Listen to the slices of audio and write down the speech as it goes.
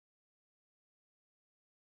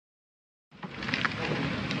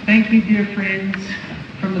Thank you, dear friends,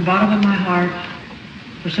 from the bottom of my heart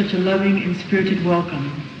for such a loving and spirited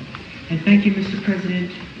welcome. And thank you, Mr.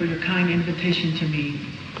 President, for your kind invitation to me,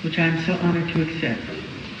 which I am so honored to accept.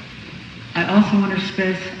 I also want to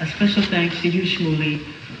express a special thanks to you, Shmuley,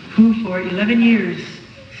 who for 11 years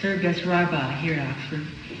served as rabbi here at Oxford.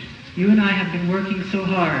 You and I have been working so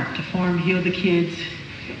hard to form Heal the Kids,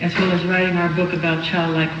 as well as writing our book about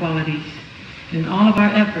childlike qualities. And in all of our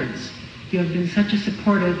efforts, you have been such a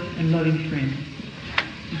supportive and loving friend.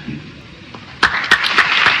 Thank you.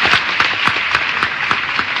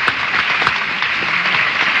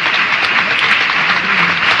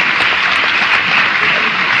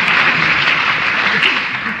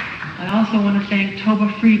 I also want to thank Toba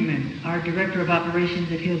Friedman, our Director of Operations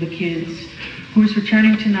at Heal the Kids, who is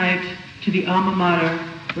returning tonight to the alma mater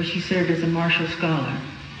where she served as a Marshall Scholar,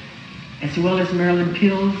 as well as Marilyn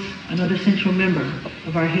Pills, another central member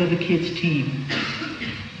of our Heal the Kids team.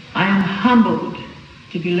 I am humbled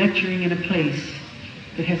to be lecturing in a place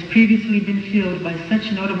that has previously been filled by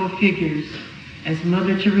such notable figures as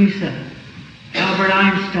Mother Teresa, Albert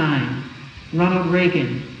Einstein, Ronald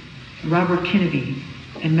Reagan, Robert Kennedy,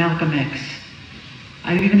 and Malcolm X.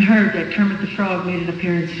 I've even heard that Kermit the Frog made an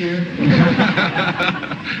appearance here.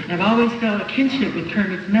 I've always felt a kinship with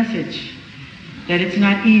Kermit's message that it's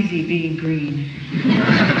not easy being green.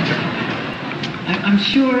 I'm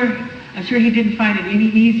sure he didn't find it any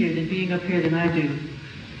easier than being up here than I do.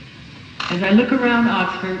 As I look around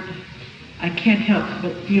Oxford, I can't help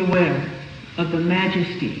but be aware of the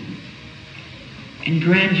majesty and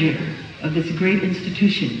grandeur of this great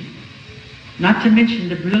institution, not to mention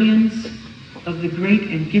the brilliance of the great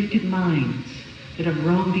and gifted minds that have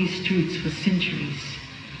roamed these streets for centuries.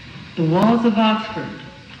 The walls of Oxford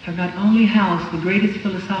have not only housed the greatest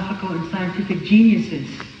philosophical and scientific geniuses,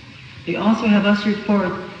 they also have ushered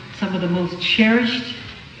forth some of the most cherished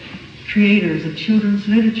creators of children's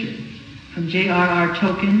literature, from J.R.R.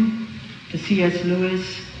 Tolkien to C.S.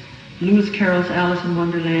 Lewis. Lewis Carroll's Alice in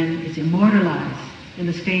Wonderland is immortalized in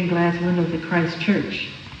the stained glass windows at Christ Church.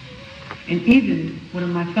 And even one of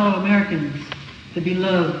my fellow Americans, the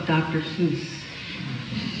beloved Dr. Seuss.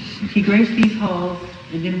 He graced these halls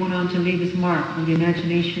and then went on to leave his mark on the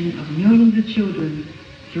imagination of millions of children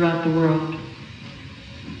throughout the world.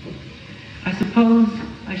 I suppose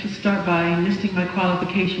I should start by enlisting my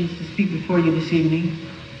qualifications to speak before you this evening.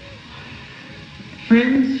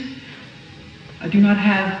 Friends, I do not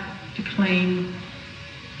have to claim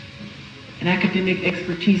an academic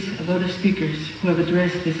expertise of other speakers who have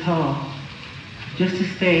addressed this hall. Just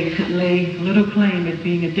as they could lay little claim at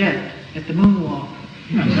being adept at the moonwalk.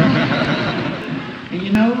 And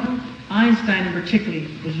you know, Einstein in particular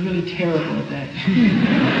was really terrible at that.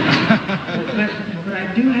 but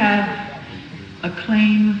I do have a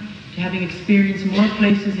claim to having experienced more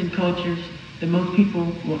places and cultures than most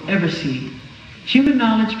people will ever see. Human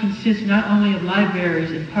knowledge consists not only of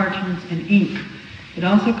libraries and parchments and ink, it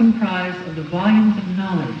also comprised of the volumes of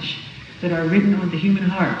knowledge that are written on the human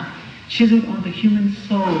heart, chiseled on the human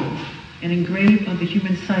soul, and engraved on the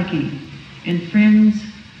human psyche. And friends,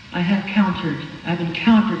 I've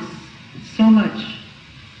encountered so much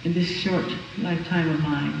in this short lifetime of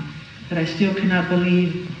mine that I still cannot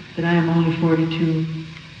believe that I am only 42.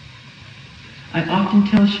 I often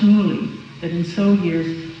tell Shmuley that in so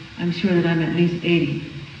years, I'm sure that I'm at least 80.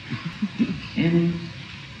 And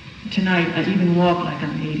tonight, I even walk like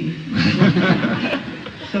I'm 80.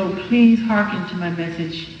 So please hearken to my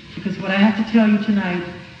message, because what I have to tell you tonight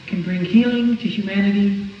can bring healing to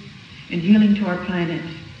humanity and healing to our planet.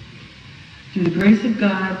 Through the grace of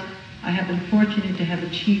God, I have been fortunate to have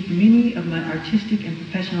achieved many of my artistic and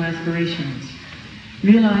professional aspirations,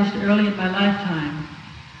 realized early in my lifetime.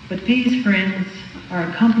 But these, friends, are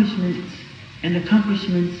accomplishments, and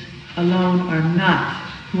accomplishments alone are not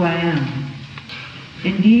who I am.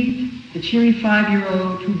 Indeed, the cheery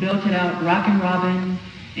 5-year-old who belted out Rockin' Robin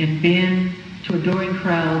and Ben to adoring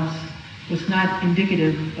crowds was not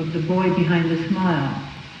indicative of the boy behind the smile.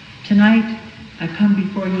 Tonight, I come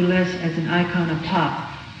before you less as an icon of pop,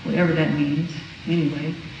 whatever that means,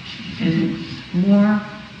 anyway, and more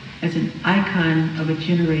as an icon of a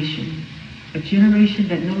generation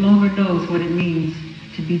that no longer knows what it means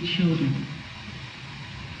to be children.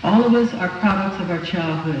 All of us are products of our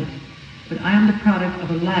childhood, but I am the product of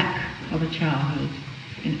a lack of a childhood,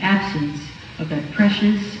 an absence of that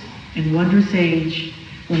precious and wondrous age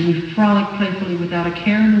when we frolic playfully without a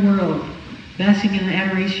care in the world, basking in the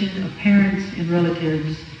adoration of parents and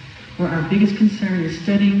relatives, where our biggest concern is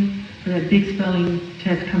studying for that big spelling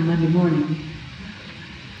test come Monday morning.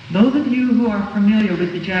 Those of you who are familiar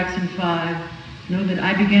with the Jackson 5 know that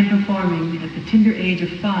I began performing at the tender age of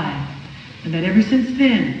 5, and that ever since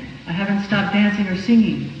then, I haven't stopped dancing or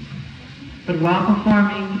singing. But while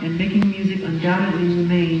performing and making music undoubtedly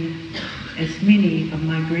remain as many of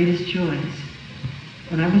my greatest joys.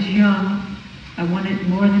 When I was young, I wanted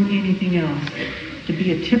more than anything else to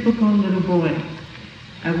be a typical little boy.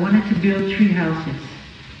 I wanted to build tree houses,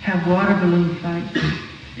 have water balloon fights,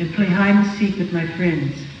 and play hide and seek with my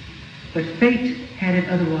friends. But fate had it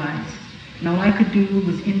otherwise, and all I could do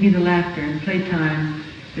was envy the laughter and playtime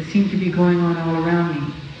that seemed to be going on all around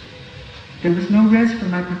me. There was no rest for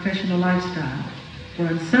my professional lifestyle, for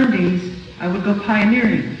on Sundays I would go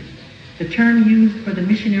pioneering, the term used for the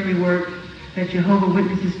missionary work that Jehovah's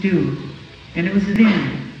Witnesses do. And it was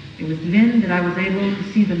then that I was able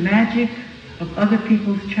to see the magic of other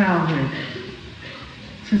people's childhood.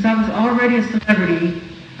 Since I was already a celebrity,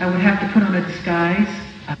 I would have to put on a disguise,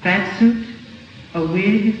 a fat suit, a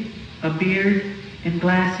wig, a beard, and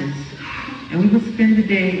glasses. And we would spend the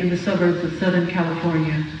day in the suburbs of Southern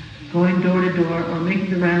California, going door to door or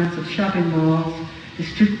making the rounds of shopping malls,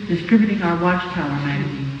 distributing our Watchtower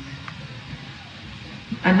magazines.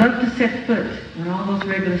 I loved to set foot on all those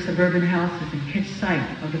regular suburban houses and catch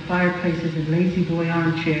sight of the fireplaces and lazy boy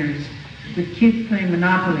armchairs, with kids playing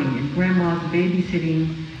Monopoly and grandmas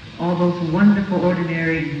babysitting all those wonderful,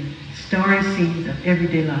 ordinary, and starry scenes of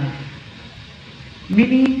everyday life.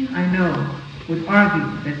 Many, I know, would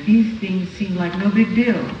argue that these things seemed like no big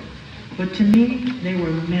deal, but to me, they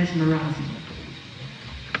were mesmerizing.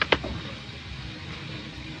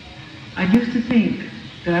 I used to think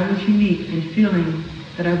that I was unique in feeling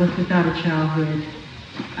that I was without a childhood.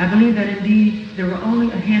 I believe that indeed there were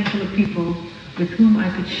only a handful of people with whom I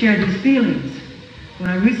could share these feelings. When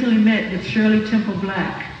I recently met with Shirley Temple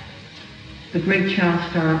Black, the great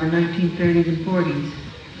child star of the 1930s and 40s,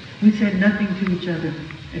 we said nothing to each other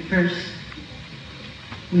at first.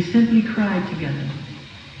 We simply cried together.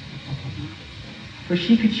 For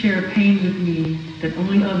she could share a pain with me that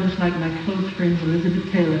only others like my close friends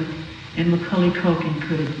Elizabeth Taylor and Macaulay Culkin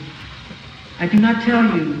could. I do not tell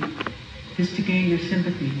you this to gain your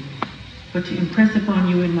sympathy, but to impress upon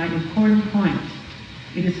you in my important point.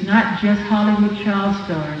 It is not just Hollywood child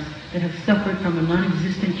stars that have suffered from a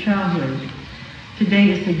non-existent childhood.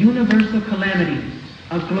 Today it's a universal calamity,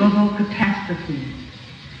 a global catastrophe.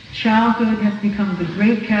 Childhood has become the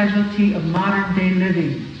great casualty of modern-day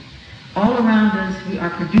living. All around us, we are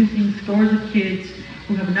producing scores of kids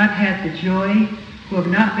who have not had the joy, who have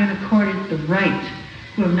not been accorded the right,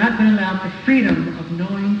 who have not been allowed the freedom of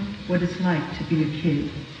knowing what it's like to be a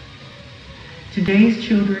kid. Today's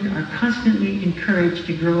children are constantly encouraged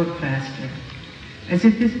to grow up faster, as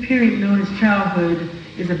if this period known as childhood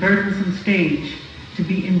is a burdensome stage to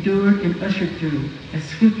be endured and ushered through as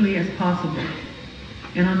swiftly as possible.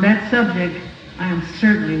 And on that subject, I am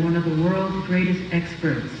certainly one of the world's greatest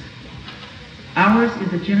experts. Ours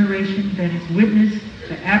is a generation that has witnessed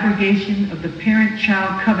the abrogation of the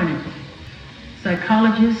parent-child covenant.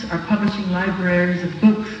 Psychologists are publishing libraries of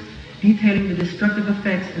books detailing the destructive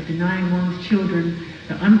effects of denying one's children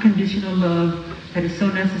the unconditional love that is so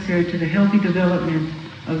necessary to the healthy development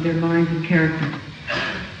of their minds and character.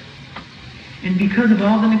 And because of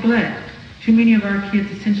all the neglect, too many of our kids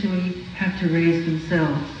essentially have to raise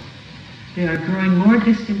themselves. They are growing more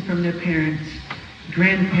distant from their parents,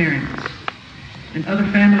 grandparents, and other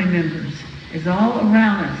family members, as all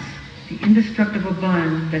around us, the indestructible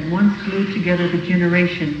bond that once glued together the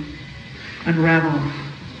generation unravels.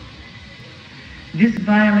 This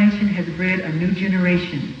violation has bred a new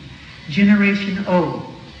generation, Generation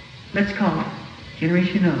O. Let's call it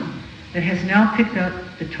Generation O, that has now picked up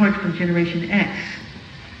the torch from Generation X.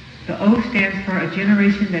 The O stands for a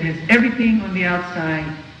generation that has everything on the outside: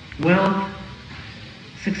 wealth,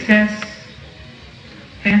 success,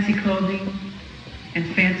 fancy clothing,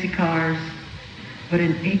 and fancy cars, but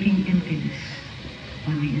an aching emptiness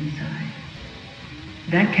on the inside.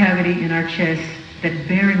 That cavity in our chest, that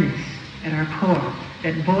barrenness at our core,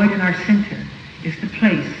 that void in our center, is the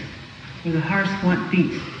place where the heart's want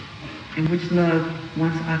beats and which love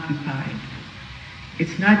once occupied.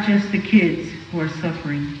 It's not just the kids who are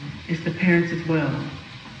suffering, it's the parents as well.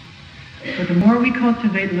 But the more we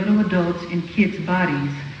cultivate little adults in kids'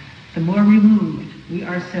 bodies, the more removed we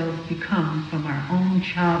ourselves become from our own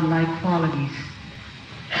childlike qualities.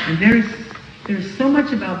 And there is so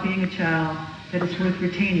much about being a child that is worth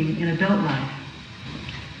retaining in adult life.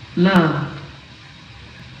 Love.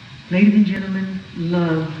 Ladies and gentlemen,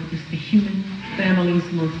 love is the human family's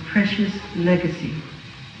most precious legacy,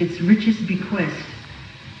 its richest bequest,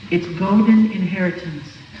 its golden inheritance,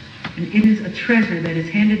 and it is a treasure that is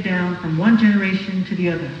handed down from one generation to the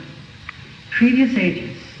other. previous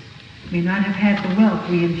ages may not have had the wealth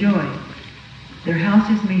we enjoy. Their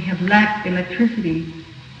houses may have lacked electricity,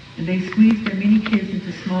 and they squeezed their many kids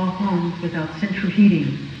into small homes without central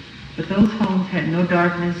heating. But those homes had no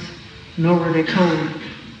darkness, nor were they cold.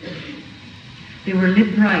 They were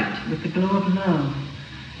lit bright with the glow of love,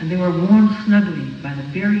 and they were warmed snugly by the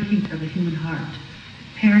very heat of the human heart.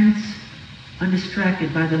 Parents,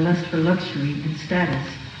 undistracted by the lust for luxury and status,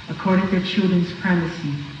 accorded their children's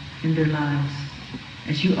primacy in their lives.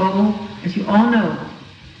 As you all know,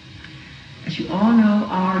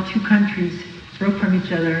 our two countries broke from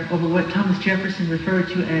each other over what Thomas Jefferson referred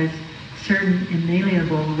to as certain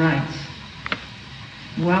inalienable rights.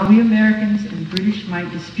 While we Americans and British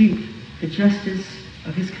might dispute the justice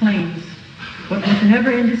of his claims, what was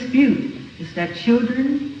never in dispute is that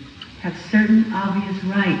children have certain obvious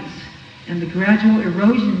rights, and the gradual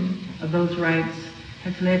erosion of those rights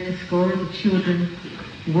has led to scores of children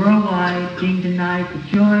worldwide being denied the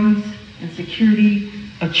joys and security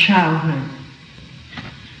of childhood.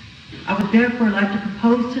 I would therefore like to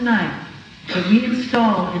propose tonight that we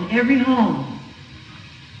install in every home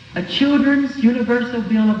a Children's Universal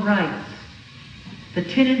Bill of Rights, the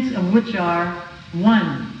tenets of which are: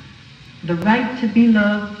 1, the right to be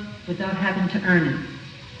loved without having to earn it;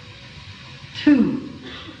 2,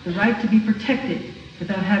 the right to be protected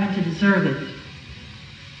without having to deserve it;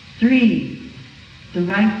 3, the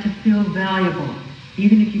right to feel valuable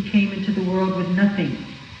even if you came into the world with nothing;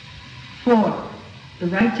 4, the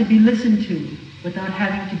right to be listened to without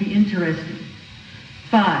having to be interested;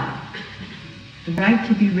 5, the right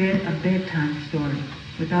to be read a bedtime story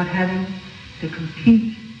without having to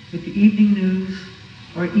compete with the evening news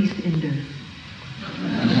or EastEnders;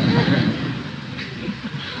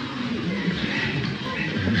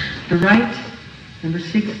 the right, number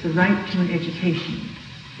 6, the right to an education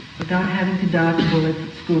without having to dodge bullets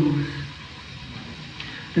at schools;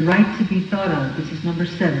 the right to be thought of, this is number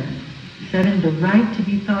 7. 7, the right to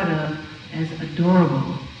be thought of as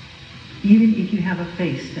adorable, even if you have a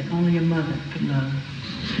face that only a mother could love.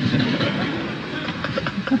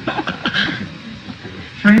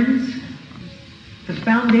 Friends, the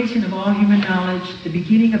foundation of all human knowledge, the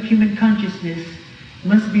beginning of human consciousness,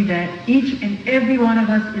 must be that each and every one of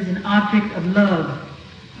us is an object of love.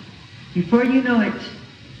 Before you know it,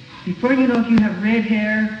 before you know if you have red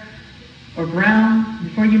hair or brown,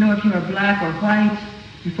 before you know if you are black or white,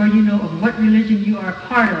 before you know of what religion you are a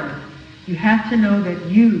part of, you have to know that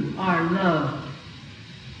you are loved.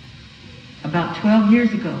 About 12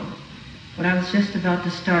 years ago, when I was just about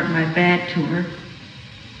to start my bad tour,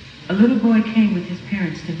 a little boy came with his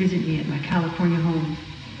parents to visit me at my California home.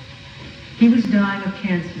 He was dying of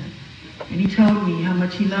cancer, and he told me how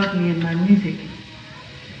much he loved me and my music.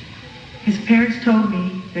 His parents told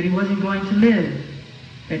me that he wasn't going to live,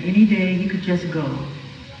 that any day he could just go.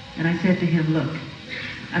 And I said to him, look,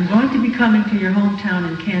 I'm going to be coming to your hometown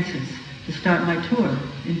in Kansas to start my tour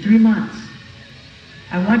in 3 months.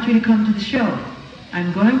 I want you to come to the show.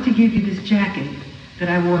 I'm going to give you this jacket that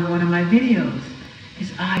I wore in one of my videos.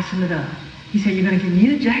 His eyes lit up. He said, you're going to give me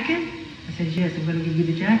the jacket? I said, yes, I'm going to give you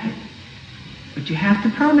the jacket. But you have to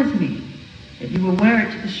promise me that you will wear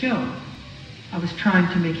it to the show. I was trying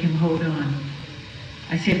to make him hold on.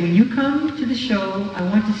 I said, when you come to the show, I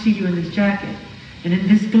want to see you in this jacket and in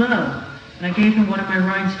this glove. And I gave him one of my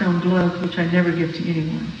rhinestone gloves, which I never give to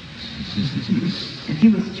anyone. And he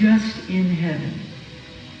was just in heaven.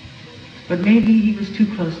 But maybe he was too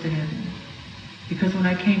close to heaven, because when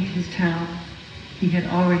I came to his town, he had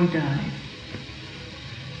already died.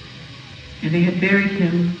 And they had buried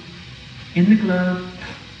him in the glove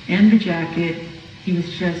and the jacket. He was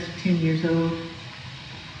just 10 years old.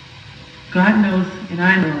 God knows, and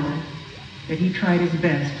I know, that he tried his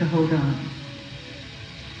best to hold on.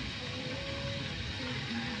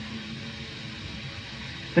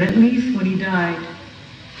 But at least when he died,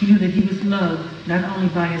 he knew that he was loved not only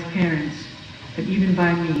by his parents, but even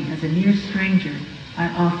by me. As a near stranger,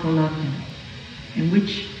 I also loved him. In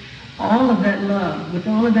which all of that love, with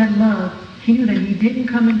all of that love, he knew that he didn't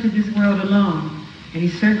come into this world alone, and he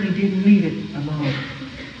certainly didn't leave it alone.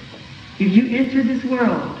 If you enter this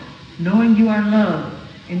world knowing you are loved,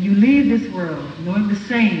 and you leave this world knowing the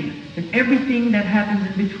same, then everything that happens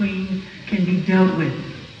in between can be dealt with.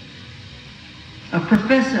 A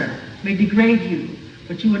professor may degrade you,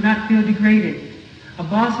 but you will not feel degraded. A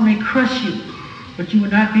boss may crush you, but you will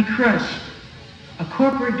not be crushed. A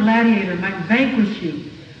corporate gladiator might vanquish you,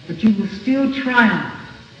 but you will still triumph.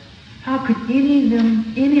 How could any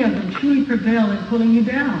of them truly prevail in pulling you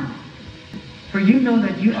down? For you know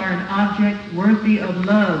that you are an object worthy of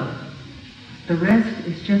love. The rest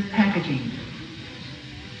is just packaging.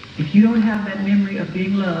 If you don't have that memory of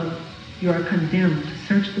being loved, you are condemned to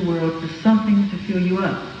search the world for something to fill you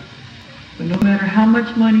up. But no matter how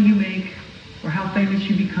much money you make or how famous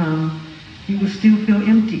you become, you will still feel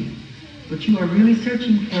empty. What you are really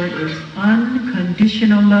searching for is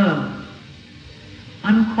unconditional love,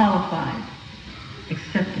 unqualified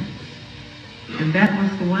acceptance. And that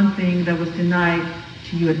was the one thing that was denied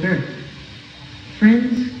to you at birth.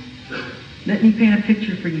 Friends, let me paint a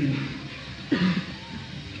picture for you.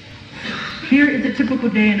 Here is a typical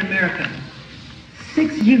day in America.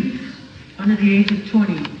 6 youth under the age of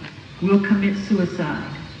 20 will commit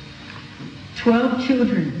suicide. 12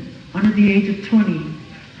 children under the age of 20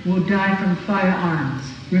 will die from firearms.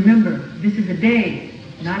 Remember, this is a day,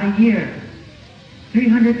 not a year.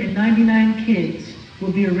 399 kids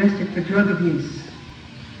will be arrested for drug abuse.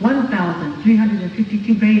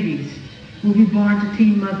 1,352 babies will be born to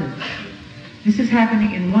teen mothers. This is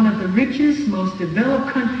happening in one of the richest, most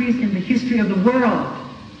developed countries in the history of the world.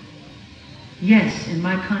 Yes, in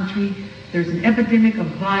my country, there's an epidemic of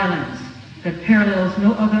violence that parallels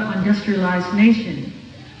no other industrialized nation.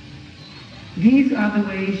 These are the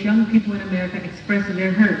ways young people in America express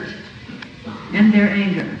their hurt and their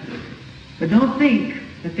anger. But don't think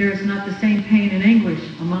that there is not the same pain and anguish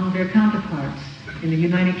among their counterparts in the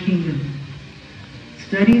United Kingdom.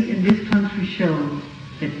 Studies in this country show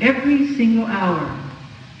that every single hour,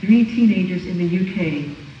 3 teenagers in the UK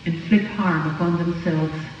inflict harm upon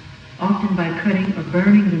themselves, often by cutting or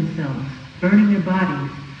burning themselves, burning their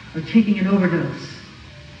bodies, or taking an overdose.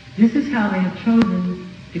 This is how they have chosen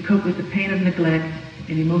to cope with the pain of neglect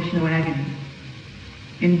and emotional agony.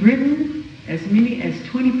 In Britain, as many as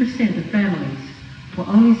 20% of families will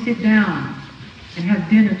only sit down and have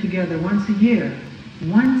dinner together once a year.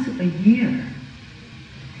 Once a year.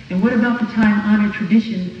 And what about the time-honored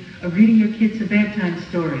tradition of reading your kids a bedtime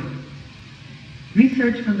story?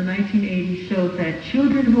 Research from the 1980s showed that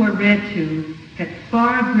children who are read to had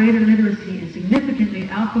far greater literacy and significantly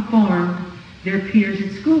outperformed their peers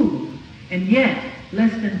at school. And yet,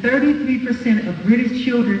 less than 33% of British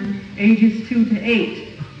children ages 2 to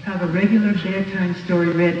 8 have a regular bedtime story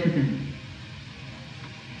read to them.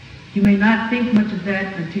 You may not think much of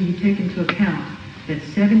that until you take into account that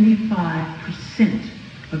 75%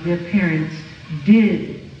 of their parents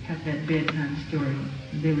did have that bedtime story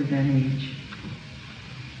when they were that age.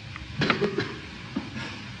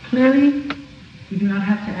 Clearly, we do not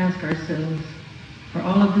have to ask ourselves where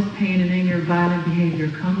all of this pain and anger and violent behavior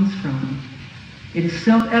comes from. It is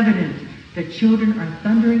self-evident that children are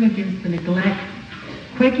thundering against the neglect,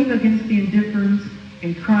 quaking against the indifference,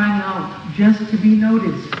 and crying out just to be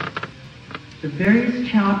noticed. The various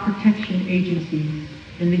child protection agencies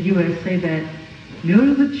in the U.S. say that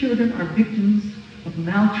millions of children are victims of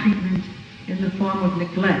maltreatment in the form of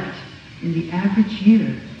neglect in the average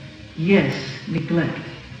year. Yes, neglect.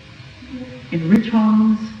 In rich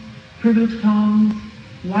homes, privileged homes,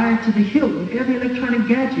 wired to the hilt with every electronic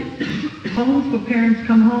gadget. Homes where parents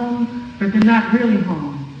come home, but they're not really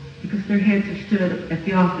home because their heads are stood at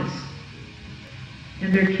the office.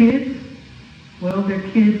 And their kids, well, their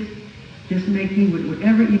kids just make do with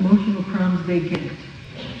whatever emotional crumbs they get.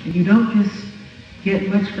 And you don't just get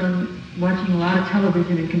much from watching a lot of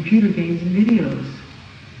television and computer games and videos.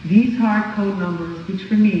 These hard code numbers, which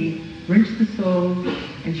for me wrench the soul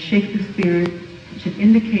and shake the spirit, should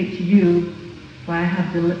indicate to you why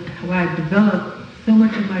I've developed so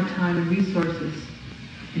much of my time and resources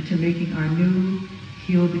into making our new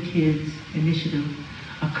Heal the Kids initiative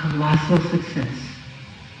a colossal success.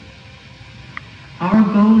 Our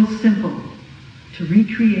goal is simple: to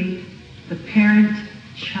recreate the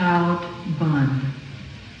parent-child bond,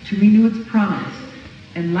 to renew its promise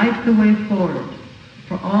and light the way forward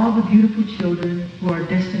for all the beautiful children who are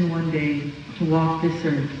destined one day to walk this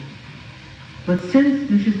earth. But since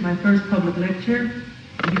this is my first public lecture,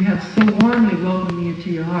 and you have so warmly welcomed me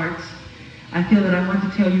into your hearts, I feel that I want to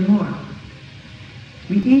tell you more.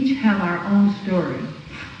 We each have our own story,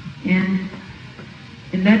 and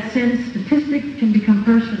in that sense, statistics can become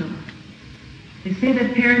personal. They say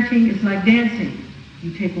that parenting is like dancing.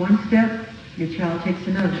 You take one step, your child takes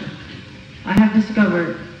another. I have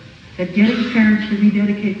discovered that getting parents to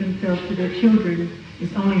rededicate themselves to their children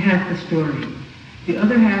is only half the story. The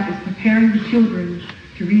other half is preparing the children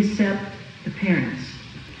to reaccept the parents.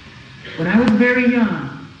 When I was very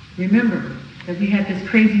young, remember that we had this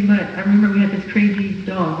crazy mutt. I remember we had this crazy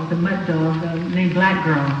dog, the mutt dog, named Black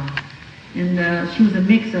Girl. And she was a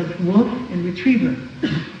mix of wolf and retriever.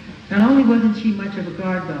 Not only wasn't she much of a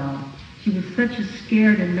guard dog, she was such a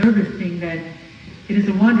scared and nervous thing that it is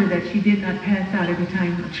a wonder that she did not pass out every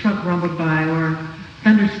time a truck rumbled by or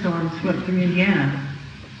thunderstorms swept through Indiana.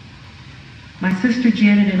 My sister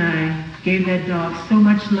Janet and I gave that dog so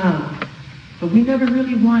much love, but we never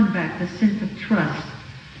really won back the sense of trust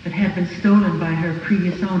that had been stolen by her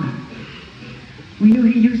previous owner. We knew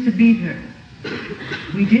he used to beat her.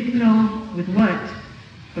 We didn't know with what,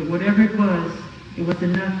 but whatever it was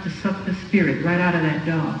enough to suck the spirit right out of that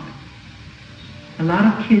dog. A lot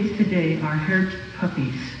of kids today are hurt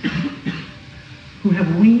puppies who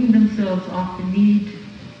have weaned themselves off the need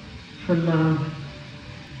for love.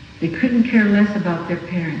 They couldn't care less about their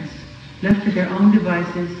parents. Left to their own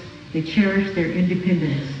devices, they cherish their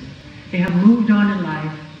independence. They have moved on in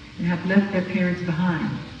life and have left their parents behind.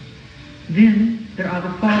 Then there are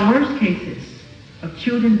the far worse cases of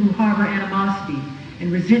children who harbor animosity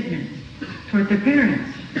and resentment toward their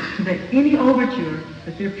parents, so that any overture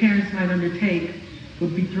that their parents might undertake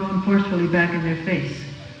would be thrown forcefully back in their face.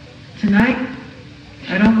 Tonight,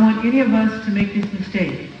 I don't want any of us to make this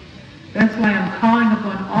mistake. That's why I'm calling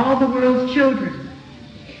upon all the world's children,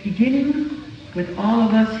 beginning with all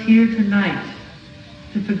of us here tonight,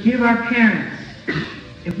 to forgive our parents.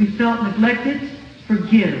 If we felt neglected,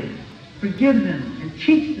 forgive them, and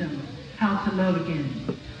teach them how to love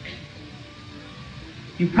again.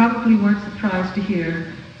 You probably weren't surprised to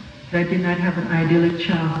hear that I did not have an idyllic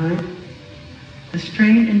childhood. The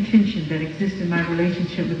strain and tension that exists in my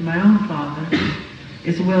relationship with my own father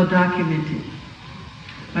is well documented.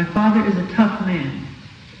 My father is a tough man,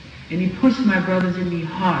 and he pushed my brothers and me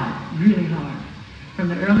hard, really hard. From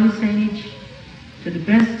the earliest age to the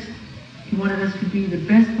best, he wanted us to be the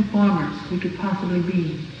best performers we could possibly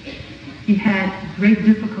be. He had great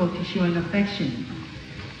difficulty showing affection.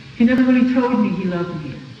 He never really told me he loved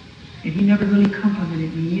me, and he never really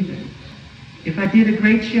complimented me either. If I did a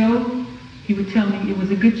great show, he would tell me it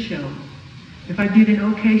was a good show. If I did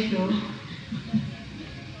an okay show,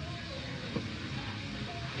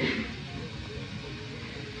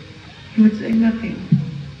 he would say nothing.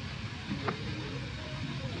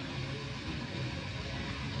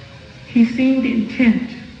 He seemed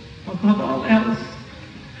intent, above all else.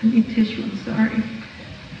 I need tissue, I'm sorry.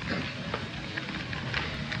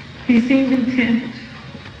 He seemed intent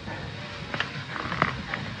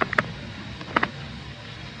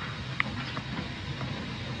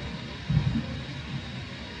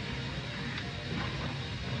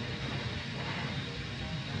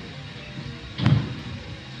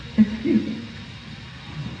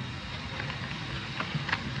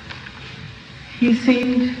He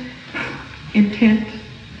seemed intent,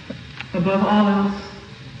 above all else,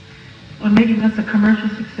 on making us a commercial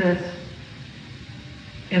success,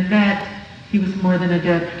 and that he was more than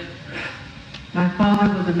adept. My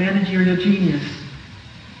father was a managerial genius,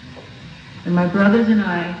 and my brothers and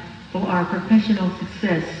I owe our professional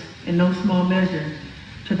success in no small measure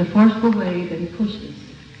to the forceful way that he pushed us.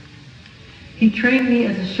 He trained me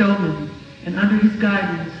as a showman, and under his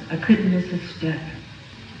guidance, I couldn't miss a step.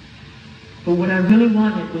 But what I really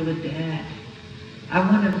wanted was a dad. I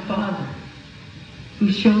wanted a father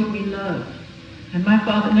who showed me love. And my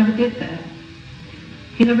father never did that.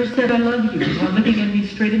 He never said, "I love you," while looking at me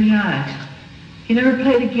straight in the eye. He never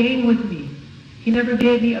played a game with me. He never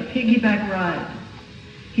gave me a piggyback ride.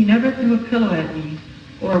 He never threw a pillow at me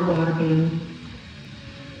or a water balloon.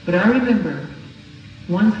 But I remember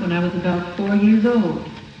once when I was about 4 years old,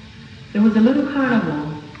 there was a little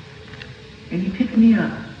carnival, and he picked me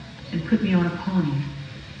up and put me on a pony.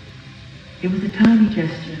 It was a tiny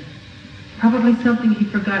gesture, probably something he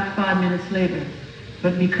forgot 5 minutes later,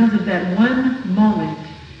 but because of that one moment,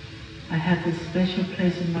 I have this special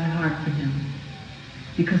place in my heart for him.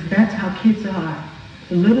 Because that's how kids are.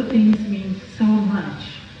 The little things mean so much.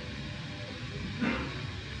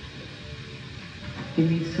 They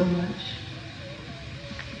mean so much.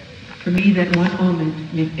 For me, that one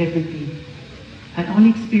moment meant everything. I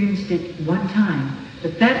only experienced it one time,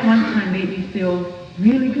 but that one time made me feel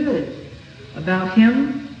really good about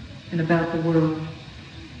him and about the world.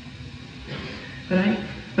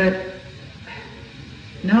 But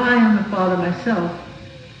now I am a father myself,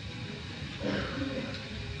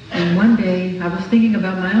 and one day I was thinking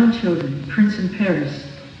about my own children, Prince and Paris,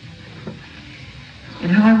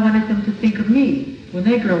 and how I wanted them to think of me when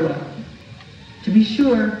they grow up. To be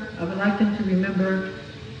sure, I would like them to remember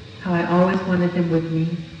how I always wanted them with me,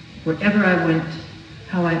 wherever I went,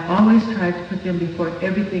 how I always tried to put them before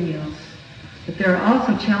everything else. But there are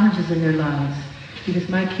also challenges in their lives, because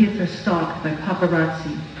my kids are stalked by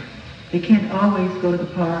paparazzi. They can't always go to the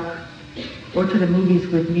park or to the movies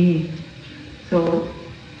with me. So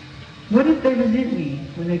what if they resent me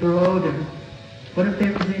when they grow older? What if they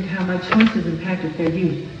resent how my choices impacted their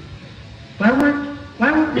youth? Why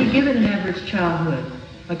weren't we given an average childhood,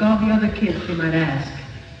 like all the other kids, they might ask?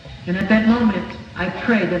 And at that moment, I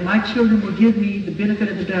pray that my children will give me the benefit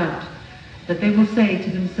of the doubt, that they will say to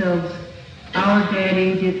themselves, our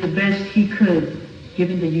daddy did the best he could,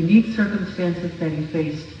 given the unique circumstances that he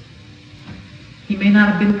faced. He may not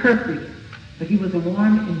have been perfect, but he was a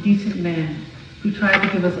warm and decent man who tried to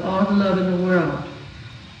give us all the love in the world.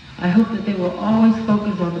 I hope that they will always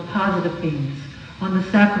focus on the positive things, on the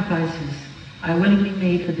sacrifices I willingly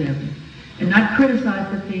made for them, and not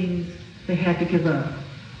criticize the things they had to give up,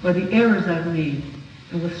 or the errors I've made,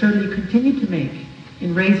 and will certainly continue to make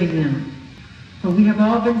in raising them. For we have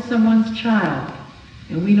all been someone's child,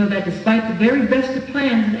 and we know that despite the very best of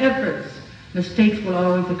plans and efforts, mistakes will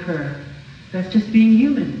always occur. That's just being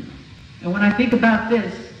human. And when I think about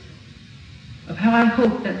this, of how I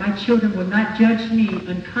hope that my children will not judge me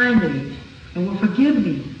unkindly and will forgive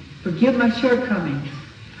me, forgive my shortcomings,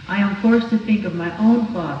 I am forced to think of my own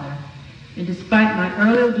father, and despite my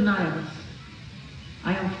earlier denials,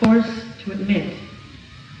 I am forced to admit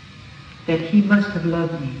that he must have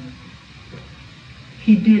loved me.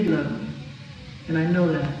 He did love me, and I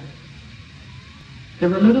know that. There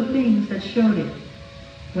were little things that showed it.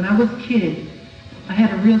 When I was a kid, I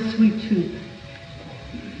had a real sweet tooth.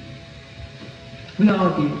 We all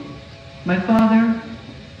did. My father,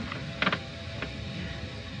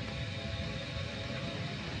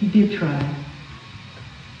 he did try.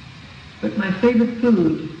 But my favorite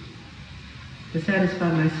food to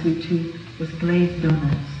satisfy my sweet tooth was glazed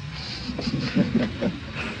donuts.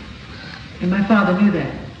 And my father knew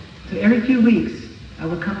that. So every few weeks, I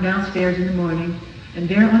would come downstairs in the morning, and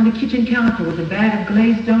there on the kitchen counter was a bag of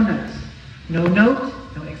glazed donuts. No note,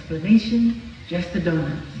 no explanation, just the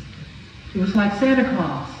donuts. It was like Santa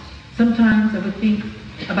Claus. Sometimes I would think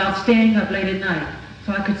about staying up late at night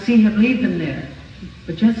so I could see him leave them there.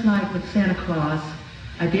 But just like with Santa Claus,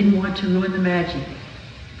 I didn't want to ruin the magic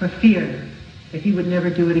for fear that he would never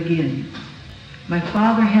do it again. My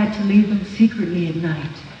father had to leave them secretly at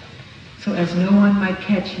night so as no one might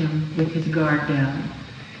catch him with his guard down.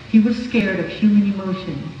 He was scared of human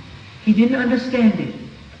emotion. He didn't understand it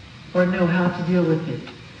or know how to deal with it,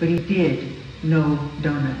 but he did know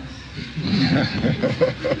donuts.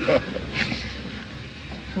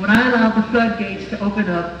 When I allow the floodgates to open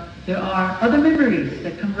up, there are other memories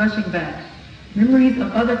that come rushing back. Memories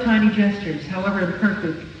of other tiny gestures, however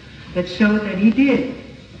imperfect, that showed that he did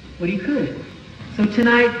what he could. So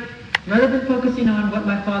tonight, rather than focusing on what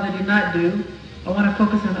my father did not do, I want to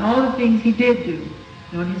focus on all the things he did do,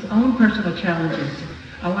 and on his own personal challenges.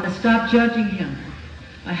 I want to stop judging him.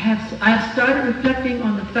 I have started reflecting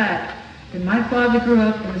on the fact that my father grew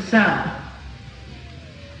up in the South,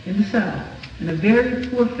 in a very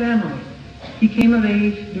poor family. He came of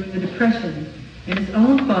age during the Depression, and his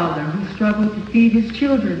own father, who struggled to feed his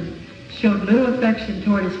children, showed little affection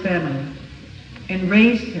toward his family and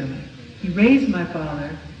raised him. He raised my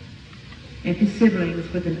father and his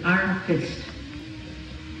siblings with an iron fist.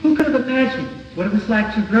 Who could have imagined what it was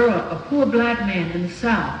like to grow up a poor black man in the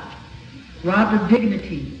South, robbed of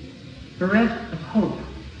dignity, bereft of hope,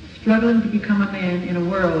 struggling to become a man in a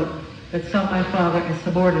world that saw my father as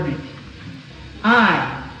subordinate?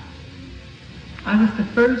 I was the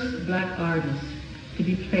first black artist to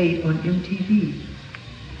be played on MTV.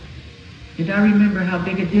 And I remember how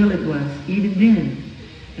big a deal it was even then,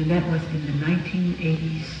 and that was in the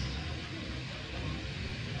 1980s.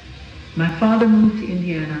 My father moved to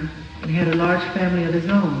Indiana and had a large family of his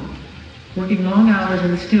own, working long hours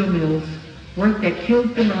in the steel mills, work that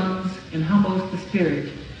kills the lungs and humbles the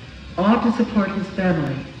spirit, all to support his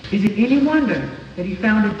family. Is it any wonder that he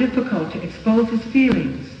found it difficult to expose his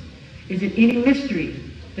feelings? Is it any mystery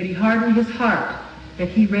that he hardened his heart, that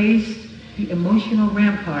he raised the emotional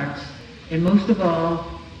ramparts? And most of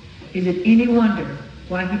all, is it any wonder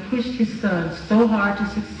why he pushed his sons so hard to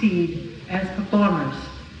succeed as performers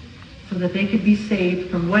so that they could be saved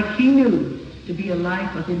from what he knew to be a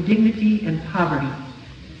life of indignity and poverty?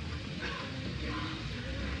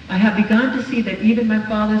 I have begun to see that even my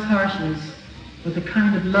father's harshness was a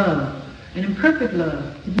kind of love, an imperfect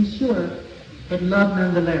love, to be sure, but love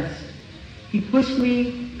nonetheless. He pushed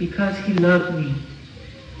me because he loved me,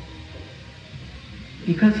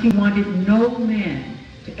 because he wanted no man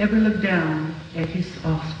to ever look down at his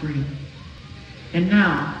offspring. And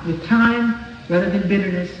now, with time rather than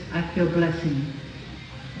bitterness, I feel blessing.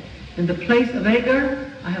 In the place of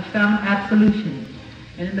anger, I have found absolution.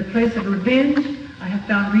 And in the place of revenge, I have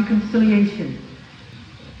found reconciliation.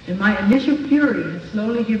 And my initial fury has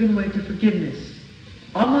slowly given way to forgiveness.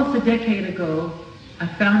 Almost a decade ago, I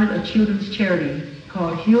founded a children's charity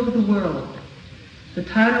called Heal the World. The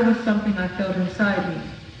title was something I felt inside me.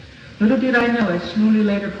 Little did I know, as Shmuley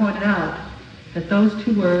later pointed out, that those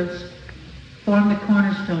two words form the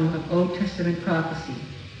cornerstone of Old Testament prophecy.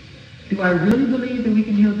 Do I really believe that we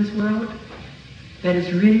can heal this world that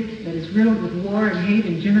is riddled with war and hate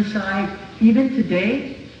and genocide even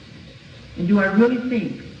today? And do I really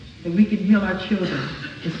think that we can heal our children,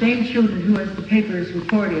 the same children who, as the papers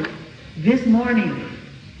reported this morning,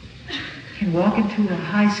 can walk into a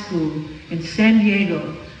high school in San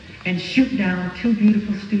Diego and shoot down two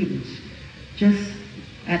beautiful students just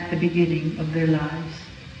at the beginning of their lives?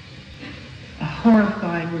 A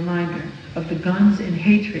horrifying reminder of the guns and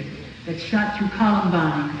hatred that shot through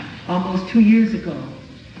Columbine almost 2 years ago.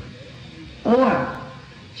 Or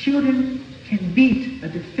children can beat a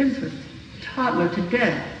defenseless toddler to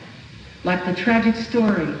death, like the tragic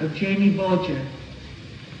story of Jamie Bulger.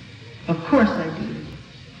 Of course I do.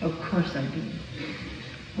 Of course I do.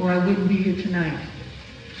 Or I wouldn't be here tonight.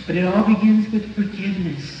 But it all begins with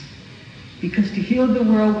forgiveness. Because to heal the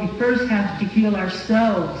world, we first have to heal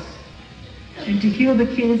ourselves. And to heal the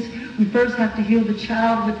kids, we first have to heal the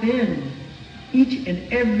child within. Each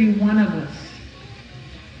and every one of us.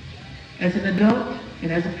 As an adult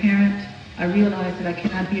and as a parent, I realize that I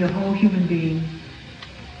cannot be a whole human being,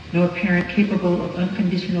 nor a parent capable of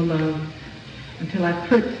unconditional love, until I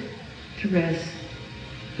put to rest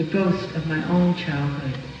the ghost of my own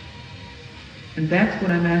childhood. And that's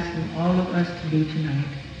what I'm asking all of us to do tonight.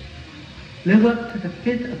 Live up to the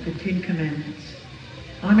 5th of the 10 Commandments.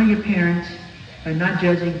 Honor your parents by not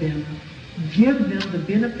judging them. Give them the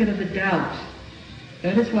benefit of the doubt.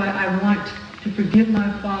 That is why I want to forgive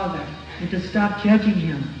my father and to stop judging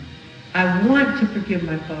him. I want to forgive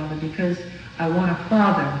my father because I want a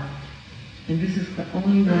father, and this is the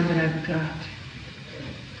only one that I've got.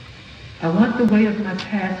 I want the weight of my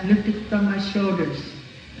past lifted from my shoulders,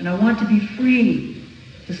 and I want to be free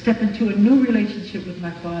to step into a new relationship with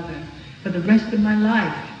my father for the rest of my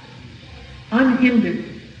life, unhindered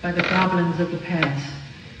by the goblins of the past.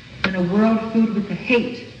 In a world filled with the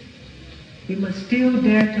hate, we must still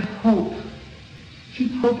dare to hope,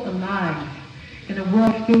 keep hope alive. In a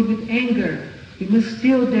world filled with anger, we must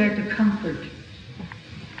still dare to comfort.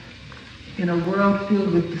 In a world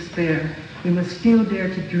filled with despair, we must still dare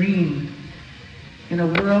to dream. In a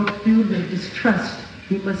world filled with distrust,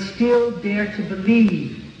 we must still dare to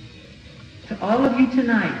believe. To all of you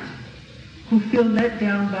tonight who feel let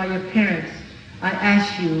down by your parents, I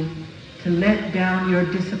ask you to let down your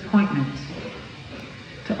disappointment.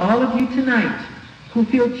 To all of you tonight who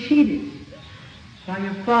feel cheated by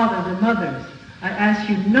your fathers and mothers, I ask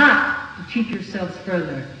you not to cheat yourselves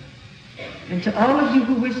further. And to all of you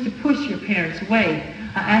who wish to push your parents away,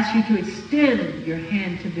 I ask you to extend your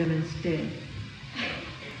hand to them instead.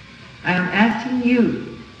 I am asking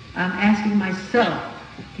you, I'm asking myself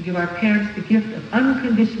to give our parents the gift of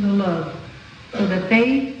unconditional love so that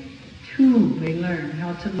they too may learn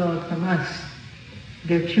how to love from us,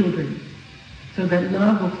 their children, so that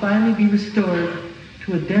love will finally be restored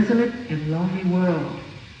to a desolate and lonely world.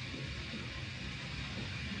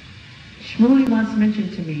 Shmuley once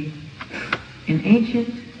mentioned to me an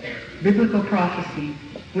ancient biblical prophecy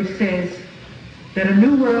which says that a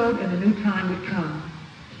new world and a new time would come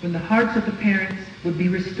when the hearts of the parents would be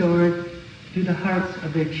restored to the hearts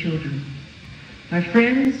of their children. My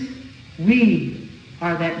friends, we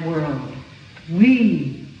are that world.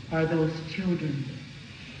 We are those children.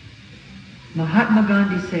 Mahatma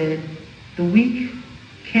Gandhi said, "The weak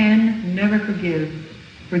can never forgive.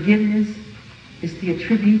 Forgiveness is the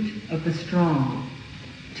attribute of the strong."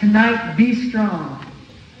 Tonight, be strong.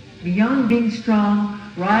 Beyond being strong,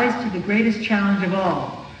 rise to the greatest challenge of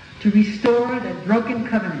all, to restore that broken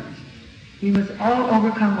covenant. We must all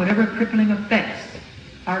overcome whatever crippling effects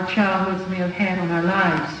our childhoods may have had on our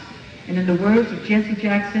lives. And in the words of Jesse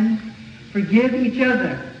Jackson, forgive each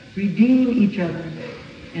other, redeem each other,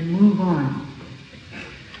 and move on.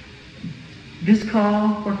 This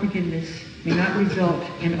call for forgiveness may not result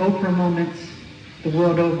in Oprah moments the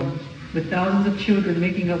world over, with thousands of children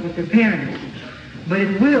making up with their parents, but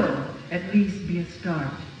it will at least be a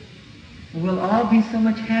start. We'll all be so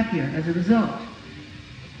much happier as a result.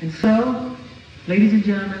 And so, ladies and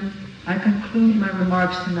gentlemen, I conclude my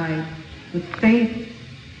remarks tonight with faith,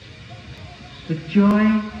 with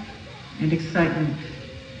joy, and excitement.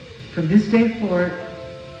 From this day forward,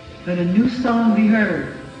 let a new song be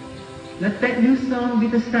heard. Let that new song be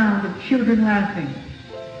the sound of children laughing.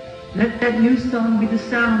 Let that new song be the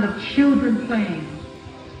sound of children playing.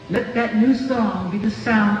 Let that new song be the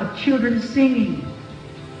sound of children singing.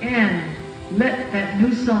 And let that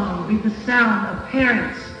new song be the sound of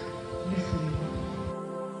parents